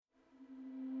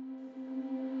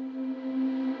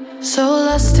So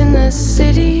lost in the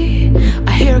city,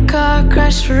 I hear a car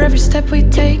crash for every step we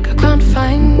take. I can't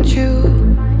find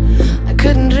you, I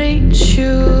couldn't reach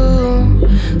you.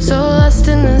 So lost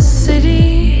in the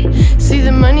city, see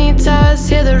the money towers,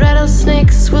 hear the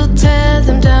rattlesnakes. We'll tear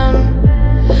them down,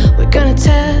 we're gonna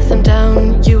tear them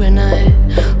down, you and I.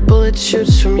 Bullet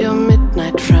shoots from your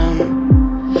midnight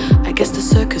frown. I guess the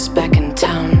circus back in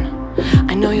town,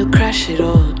 I know you'll crash it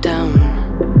all down.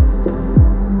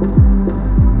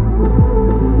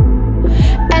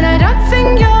 And I don't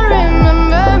think you'll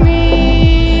remember me,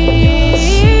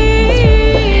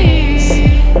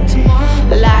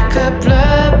 like a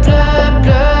blur, blur,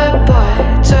 blur boy,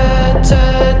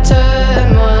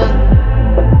 turmoil.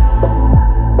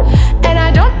 And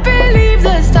I don't believe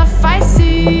the stuff I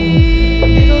see,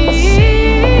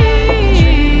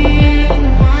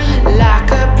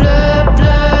 like a blur,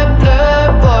 blur, blur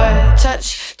boy,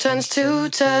 touch turns to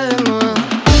turmoil.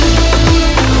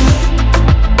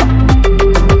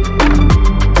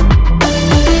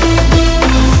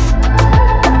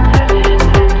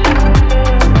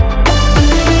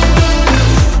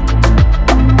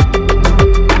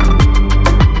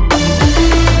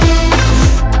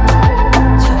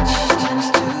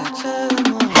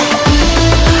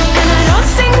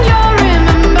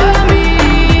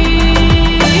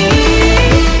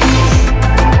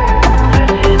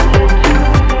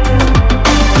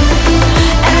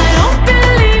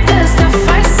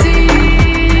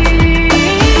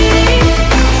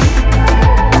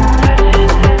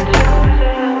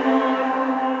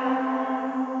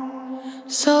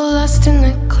 So lost in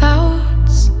the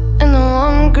clouds, and the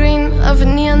warm green of a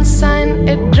neon sign.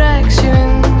 It drags you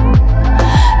in,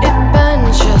 it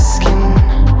burns your skin.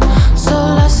 So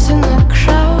lost in the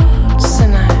crowds,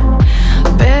 and I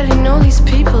barely know these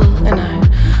people, and I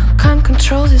can't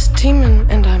control this demon,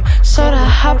 and I'm sorta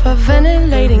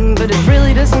hyperventilating, but it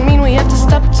really doesn't mean we have to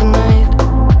stop tonight.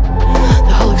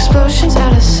 The whole explosion's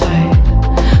out of sight,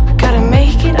 we gotta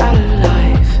make it out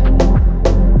alive.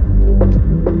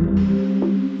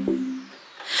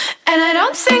 And I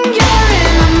don't think you'll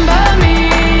remember me,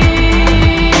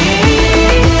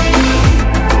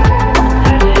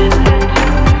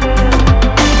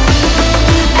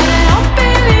 and I don't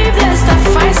believe the stuff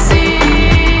I see,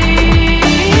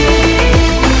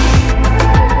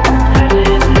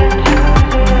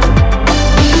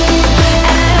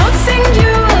 and I don't think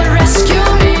you will rescue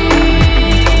me.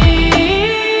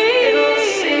 It'll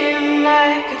seem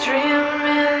like a dream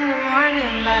in the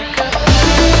morning, like a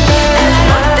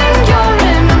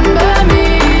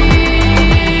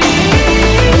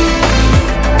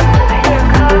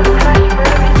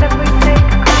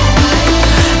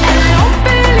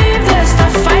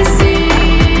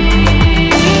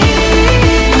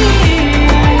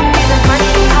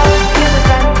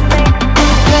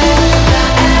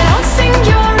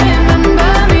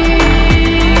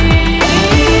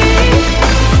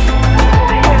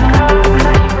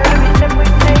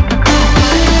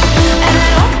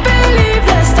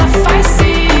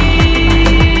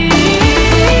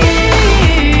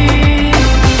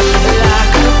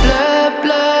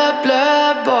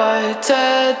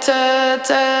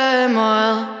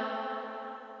turmoil.